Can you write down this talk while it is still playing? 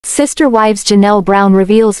Sister Wives Janelle Brown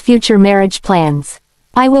reveals future marriage plans.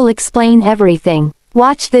 I will explain everything.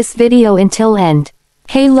 Watch this video until end.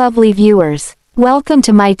 Hey lovely viewers. Welcome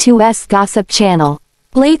to my 2S Gossip channel.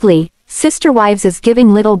 Lately, Sister Wives is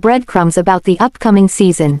giving little breadcrumbs about the upcoming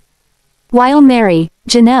season. While Meri,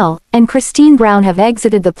 Janelle, and Christine Brown have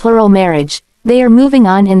exited the plural marriage, they are moving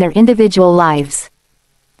on in their individual lives.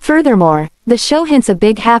 Furthermore, the show hints of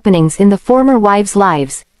big happenings in the former wives'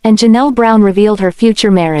 lives, and Janelle Brown revealed her future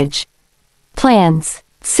marriage plans.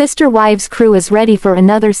 Sister Wives crew is ready for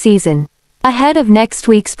another season. Ahead of next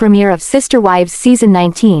week's premiere of Sister Wives Season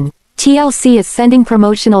 19, TLC is sending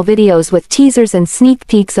promotional videos with teasers and sneak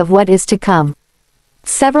peeks of what is to come.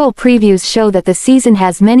 Several previews show that the season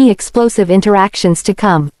has many explosive interactions to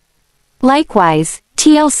come. Likewise,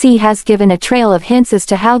 TLC has given a trail of hints as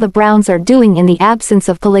to how the Browns are doing in the absence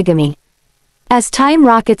of polygamy. As time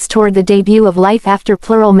rockets toward the debut of life after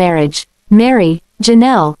plural marriage, Meri,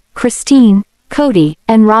 Janelle, Christine, Kody,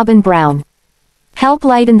 and Robyn Brown help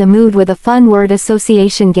lighten the mood with a fun word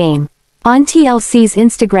association game. On TLC's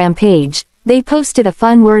Instagram page, they posted a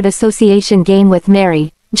fun word association game with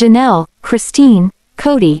Meri, Janelle, Christine,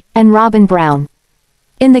 Kody, and Robyn Brown.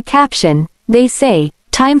 In the caption, they say,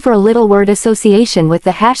 "Time for a little word association with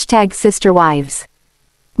the hashtag Sister Wives."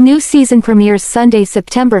 New season premieres Sunday,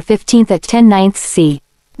 September 15th at 10:09 c.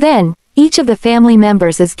 Then, each of the family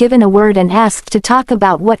members is given a word and asked to talk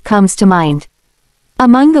about what comes to mind.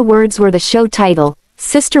 Among the words were the show title,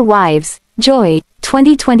 Sister Wives, Joy,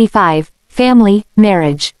 2025, Family,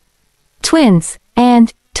 Marriage, Twins,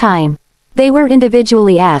 and Time. They were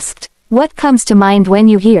individually asked, "What comes to mind when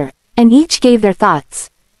you hear?" and each gave their thoughts.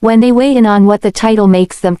 When they weigh in on what the title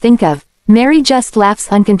makes them think of, Meri just laughs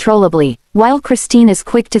uncontrollably, while Christine is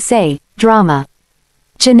quick to say, "Drama."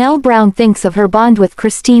 Janelle Brown thinks of her bond with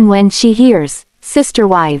Christine when she hears, Sister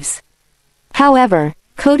Wives. However,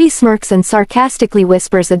 Kody smirks and sarcastically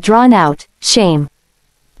whispers a drawn-out, "Shame."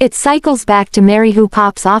 It cycles back to Meri, who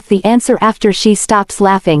pops off the answer after she stops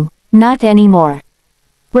laughing, "Not anymore,"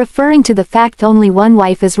 referring to the fact only one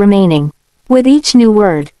wife is remaining. With each new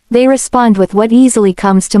word, they respond with what easily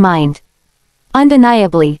comes to mind.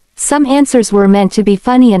 Undeniably, some answers were meant to be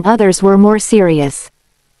funny and others were more serious.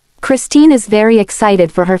 Christine is very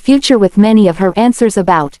excited for her future, with many of her answers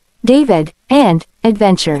about Devid and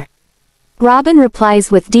adventure. Robyn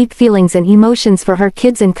replies with deep feelings and emotions for her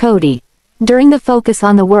kids and Kody. During the focus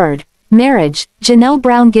on the word marriage, Janelle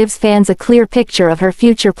Brown gives fans a clear picture of her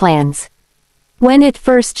future plans. When it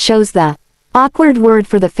first shows the awkward word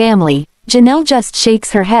for the family, Janelle just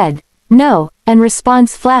shakes her head, "No," and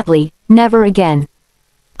responds flatly, "Never again."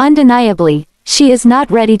 Undeniably, she is not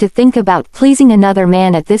ready to think about pleasing another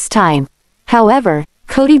man at this time. However,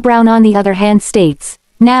 Kody Brown on the other hand states,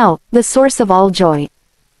 "Now, the source of all joy."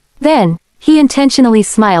 Then, he intentionally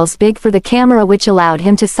smiles big for the camera, which allowed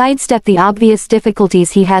him to sidestep the obvious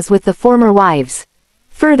difficulties he has with the former wives.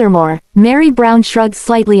 Furthermore, Meri Brown shrugs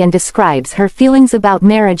slightly and describes her feelings about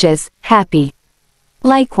marriage as happy.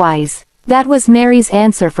 Likewise, that was Meri's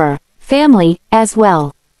answer for family as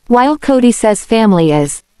well. While Kody says family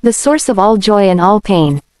is the source of all joy and all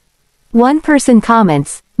pain. One person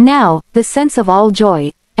comments, "Now, the sense of all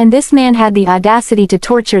joy," and this man had the audacity to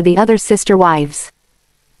torture the other sister wives.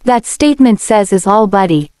 That statement says is all,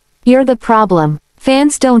 buddy. You're the problem.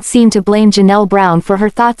 Fans don't seem to blame Janelle Brown for her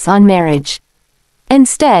thoughts on marriage.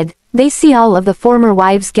 Instead, they see all of the former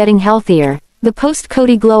wives getting healthier. The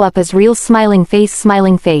post-Kody glow-up is real smiling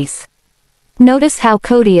face. Notice how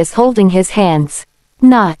Kody is holding his hands.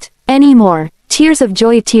 Not anymore. Tears of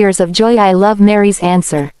joy, I love Meri's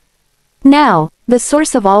answer. Now, the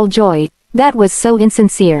source of all joy, that was so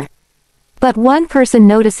insincere. But one person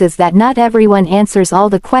notices that not everyone answers all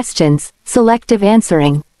the questions, selective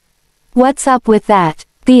answering. What's up with that?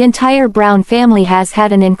 The entire Brown family has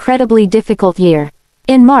had an incredibly difficult year.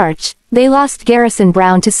 In March, they lost Garrison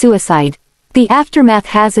Brown to suicide. The aftermath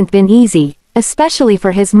hasn't been easy, especially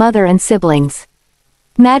for his mother and siblings.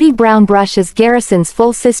 Meri Brown brushes Garrison's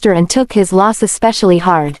full sister and took his loss especially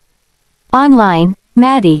hard. Online,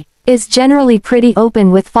 Meri is generally pretty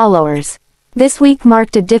open with followers. This week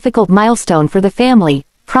marked a difficult milestone for the family,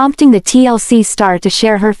 prompting the TLC star to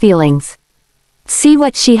share her feelings. See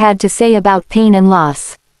what she had to say about pain and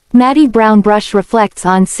loss. Meri Brown brush reflects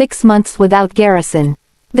on 6 months without Garrison.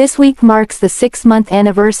 This week marks the 6-month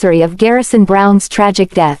anniversary of Garrison Brown's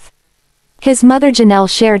tragic death. His mother Janelle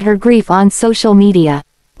shared her grief on social media.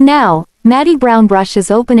 Now, Meri Brown brush is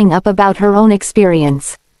opening up about her own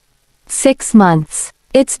experience. 6 months.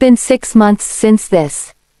 It's been 6 months since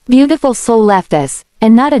this beautiful soul left us,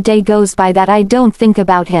 and not a day goes by that I don't think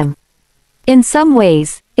about him. In some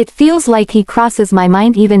ways, it feels like he crosses my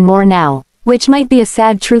mind even more now, which might be a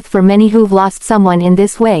sad truth for many who've lost someone in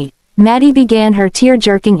this way. Maddie began her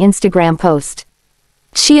tear-jerking Instagram post.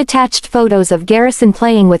 She attached photos of Garrison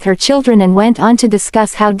playing with her children and went on to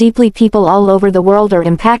discuss how deeply people all over the world are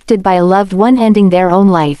impacted by a loved one ending their own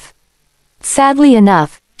life. Sadly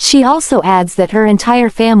enough, she also adds that her entire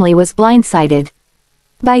family was blindsided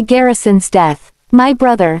by Garrison's death. My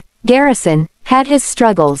brother, Garrison, had his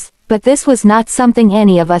struggles, but this was not something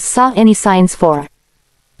any of us saw any signs for.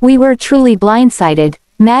 We were truly blindsided,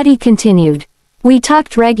 Maddie continued. We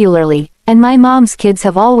talked regularly, and my mom's kids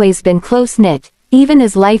have always been close-knit, even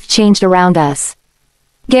as life changed around us.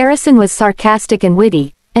 Garrison was sarcastic and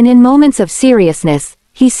witty, and in moments of seriousness,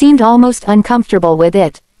 he seemed almost uncomfortable with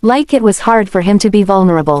it, like it was hard for him to be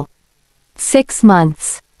vulnerable. 6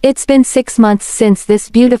 months. It's been 6 months since this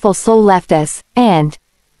beautiful soul left us, and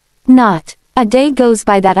not a day goes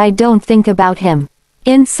by that I don't think about him.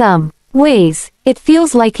 In some ways, it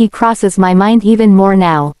feels like he crosses my mind even more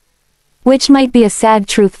now. Which might be a sad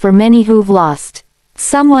truth for many who've lost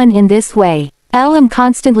someone in this way. I'm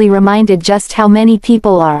constantly reminded just how many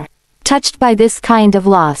people are touched by this kind of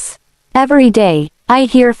loss. Every day, I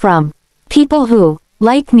hear from people who,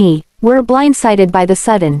 like me, were blindsided by the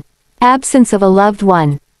sudden absence of a loved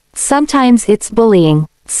one. Sometimes it's bullying,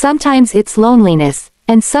 sometimes it's loneliness,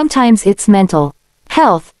 and sometimes it's mental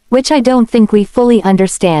health, which I don't think we fully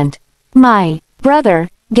understand. My brother,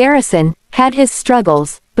 Garrison, had his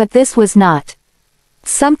struggles, but this was not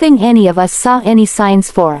something any of us saw any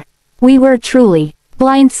signs for. We were truly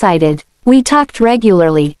blindsided. We talked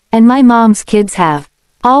regularly, and my mom's kids have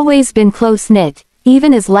always been close-knit,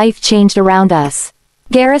 even as life changed around us.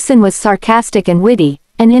 Garrison was sarcastic and witty,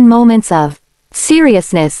 and in moments of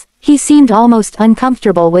seriousness, he seemed almost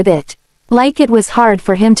uncomfortable with it. Like it was hard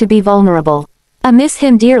for him to be vulnerable. I miss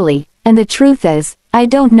him dearly, and the truth is, I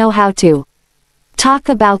don't know how to talk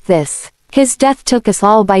about this. His death took us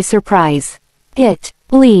all by surprise. It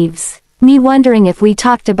leaves me wondering if we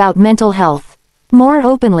talked about mental health more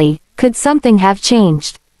openly, could something have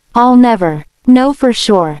changed? I'll never know for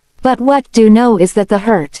sure, but what do know is that the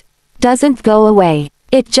hurt doesn't go away.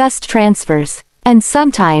 It just transfers, and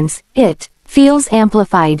sometimes, it feels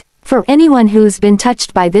amplified. For anyone who's been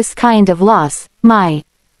touched by this kind of loss, my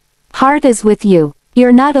heart is with you.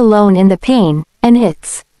 You're not alone in the pain, and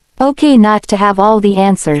it's okay not to have all the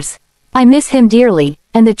answers. I miss him dearly,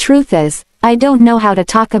 and the truth is, I don't know how to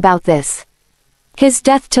talk about this. His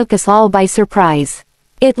death took us all by surprise.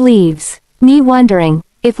 It leaves me wondering,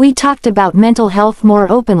 if we talked about mental health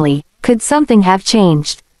more openly, could something have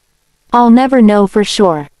changed? I'll never know for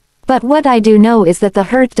sure. But what I do know is that the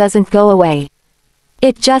hurt doesn't go away.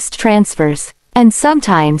 It just transfers, and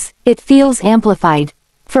sometimes, it feels amplified.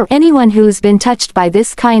 For anyone who's been touched by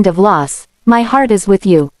this kind of loss, my heart is with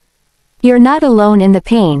you. You're not alone in the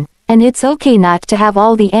pain, and it's okay not to have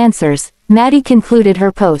all the answers, Maddie concluded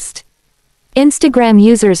her post. Instagram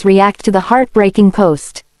users react to the heartbreaking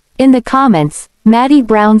post. In the comments, Meri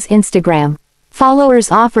Brown's Instagram followers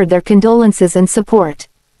offered their condolences and support.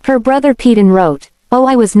 Her brother Paedon wrote, "Oh,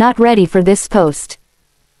 I was not ready for this post."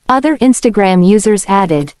 Other Instagram users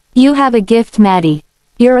added, "You have a gift, Maddie.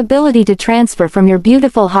 Your ability to transfer from your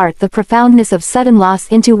beautiful heart the profoundness of sudden loss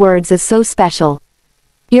into words is so special.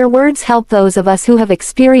 Your words help those of us who have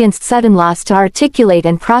experienced sudden loss to articulate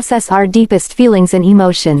and process our deepest feelings and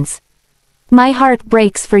emotions. My heart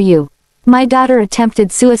breaks for you. My daughter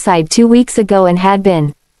attempted suicide 2 weeks ago and had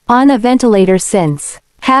been on a ventilator since.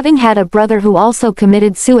 Having had a brother who also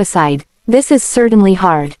committed suicide, this is certainly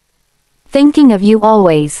hard. Thinking of you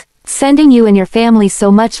always. Sending you and your family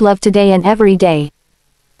so much love today and every day.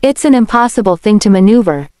 It's an impossible thing to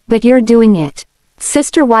maneuver, but you're doing it."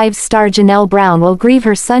 Sister Wives star Janelle Brown will grieve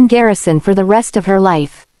her son Garrison for the rest of her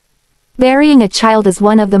life. Burying a child is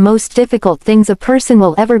one of the most difficult things a person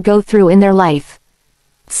will ever go through in their life.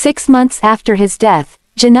 6 months after his death,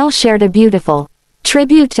 Janelle shared a beautiful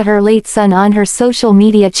tribute to her late son on her social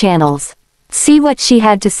media channels. See what she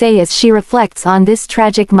had to say as she reflects on this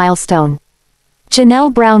tragic milestone.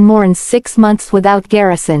 Janelle Brown mourns 6 months without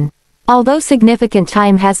Garrison. Although significant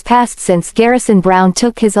time has passed since Garrison Brown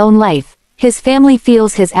took his own life, his family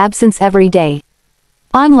feels his absence every day.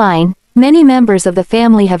 Online, many members of the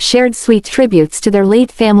family have shared sweet tributes to their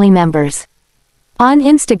late family members. On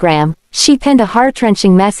Instagram, she penned a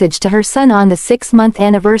heart-wrenching message to her son on the 6-month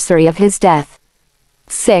anniversary of his death.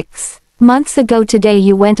 6 months ago today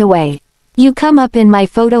you went away. You come up in my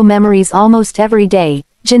photo memories almost every day,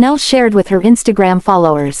 Janelle shared with her Instagram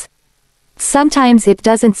followers. Sometimes it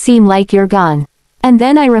doesn't seem like you're gone. And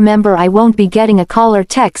then I remember I won't be getting a call or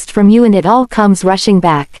text from you and it all comes rushing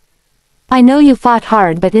back. I know you fought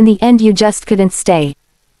hard, but in the end you just couldn't stay.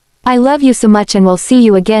 I love you so much and will see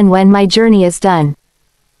you again when my journey is done."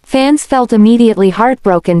 Fans felt immediately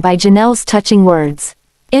heartbroken by Janelle's touching words.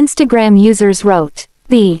 Instagram users wrote,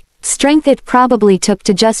 "The strength it probably took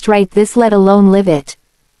to just write this, let alone live it.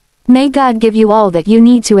 May God give you all that you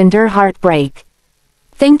need to endure heartbreak.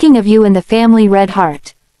 Thinking of you and the family, red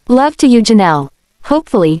heart. Love to you, Janelle.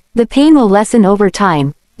 Hopefully, the pain will lessen over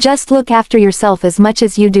time. Just look after yourself as much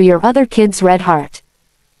as you do your other kids, red heart.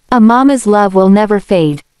 A mama's love will never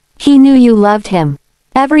fade. He knew you loved him.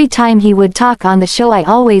 Every time he would talk on the show I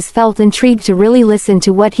always felt intrigued to really listen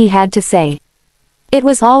to what he had to say. It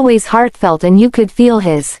was always heartfelt and you could feel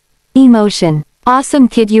his emotion. Awesome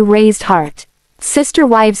kid, you raised heart." Sister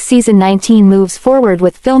Wives Season 19 moves forward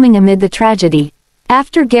with filming amid the tragedy.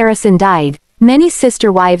 After Garrison died, many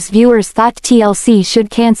Sister Wives viewers thought TLC should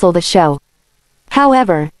cancel the show.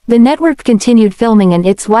 However, the network continued filming and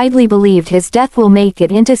it's widely believed his death will make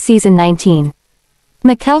it into Season 19.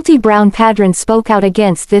 Mykelti Brown Paedon spoke out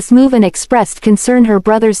against this move and expressed concern her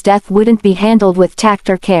brother's death wouldn't be handled with tact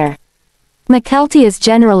or care. Mykelti is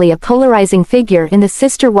generally a polarizing figure in the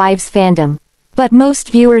Sister Wives fandom, but most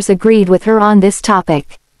viewers agreed with her on this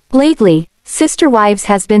topic. Lately, Sister Wives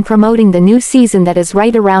has been promoting the new season that is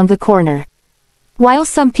right around the corner. While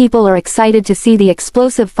some people are excited to see the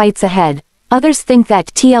explosive fights ahead, others think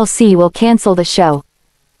that TLC will cancel the show.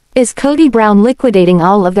 Is Kody Brown liquidating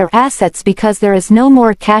all of their assets because there is no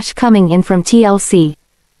more cash coming in from TLC?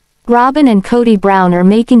 Robyn and Kody Brown are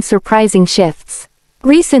making surprising shifts.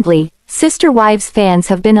 Recently, Sister Wives fans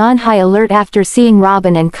have been on high alert after seeing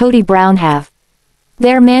Robyn and Kody Brown have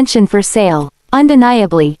their mansion for sale.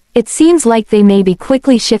 Undeniably, it seems like they may be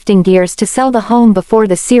quickly shifting gears to sell the home before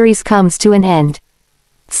the series comes to an end.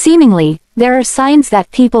 Seemingly, there are signs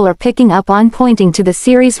that people are picking up on pointing to the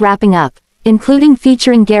series wrapping up, including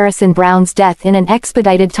featuring Garrison Brown's death in an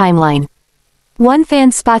expedited timeline. One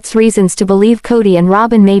fan spots reasons to believe Kody and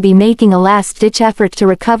Robyn may be making a last-ditch effort to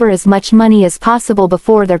recover as much money as possible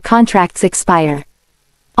before their contracts expire.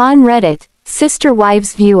 On Reddit, Sister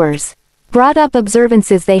Wives viewers brought up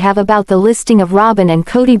observances they have about the listing of Robyn and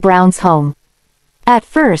Kody Brown's home. At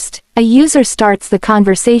first, a user starts the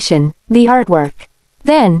conversation, the artwork.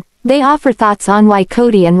 Then, they offer thoughts on why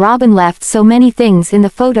Kody and Robyn left so many things in the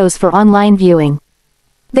photos for online viewing.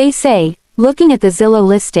 They say, looking at the Zillow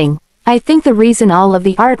listing, "I think the reason all of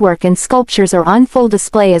the artwork and sculptures are on full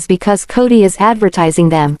display is because Kody is advertising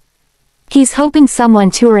them. He's hoping someone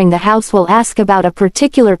touring the house will ask about a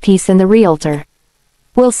particular piece and the realtor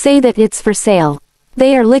will say that it's for sale.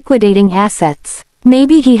 They are liquidating assets.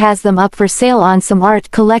 Maybe he has them up for sale on some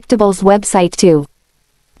art collectibles website too.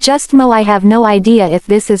 Just Mo, I have no idea if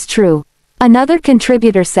this is true." Another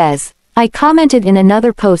contributor says, "I commented in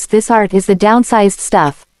another post this art is the downsized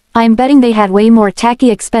stuff. I'm betting they had way more tacky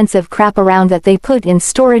expensive crap around that they put in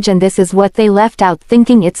storage and this is what they left out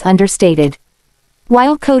thinking it's understated."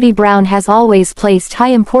 While Kody Brown has always placed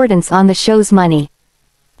high importance on the show's money,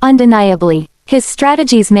 undeniably, his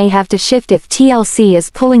strategies may have to shift if TLC is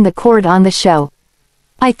pulling the cord on the show.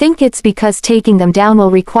 I think it's because taking them down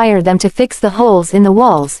will require them to fix the holes in the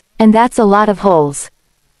walls, and that's a lot of holes.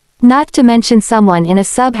 Not to mention someone in a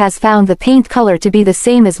sub has found the paint color to be the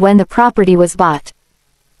same as when the property was bought.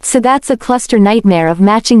 So that's a cluster nightmare of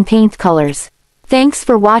matching paint colors. Thanks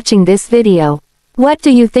for watching this video. What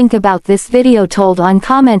do you think about this video? Told on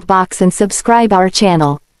comment box and subscribe our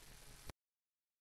channel.